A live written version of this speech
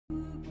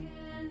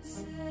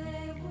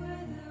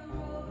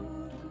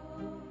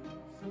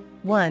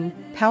1.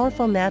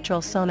 Powerful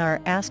natural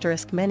sonar.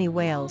 Many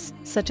whales,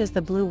 such as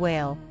the blue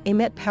whale,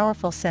 emit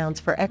powerful sounds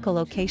for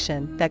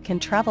echolocation that can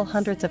travel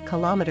hundreds of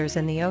kilometers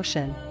in the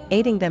ocean,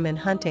 aiding them in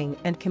hunting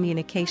and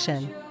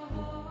communication.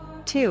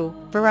 2.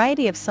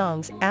 Variety of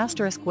songs.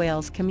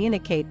 Whales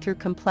communicate through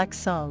complex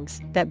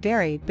songs that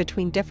vary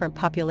between different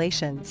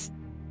populations.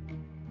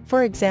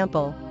 For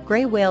example,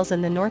 gray whales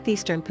in the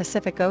northeastern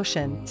Pacific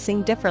Ocean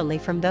sing differently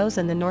from those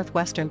in the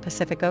northwestern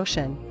Pacific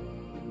Ocean.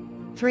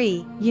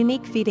 3.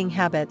 Unique feeding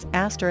habits.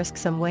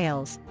 Some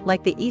whales,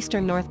 like the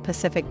eastern North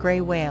Pacific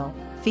gray whale,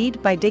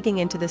 feed by digging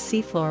into the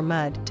seafloor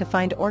mud to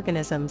find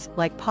organisms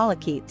like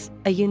polychaetes,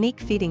 a unique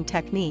feeding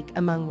technique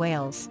among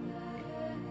whales.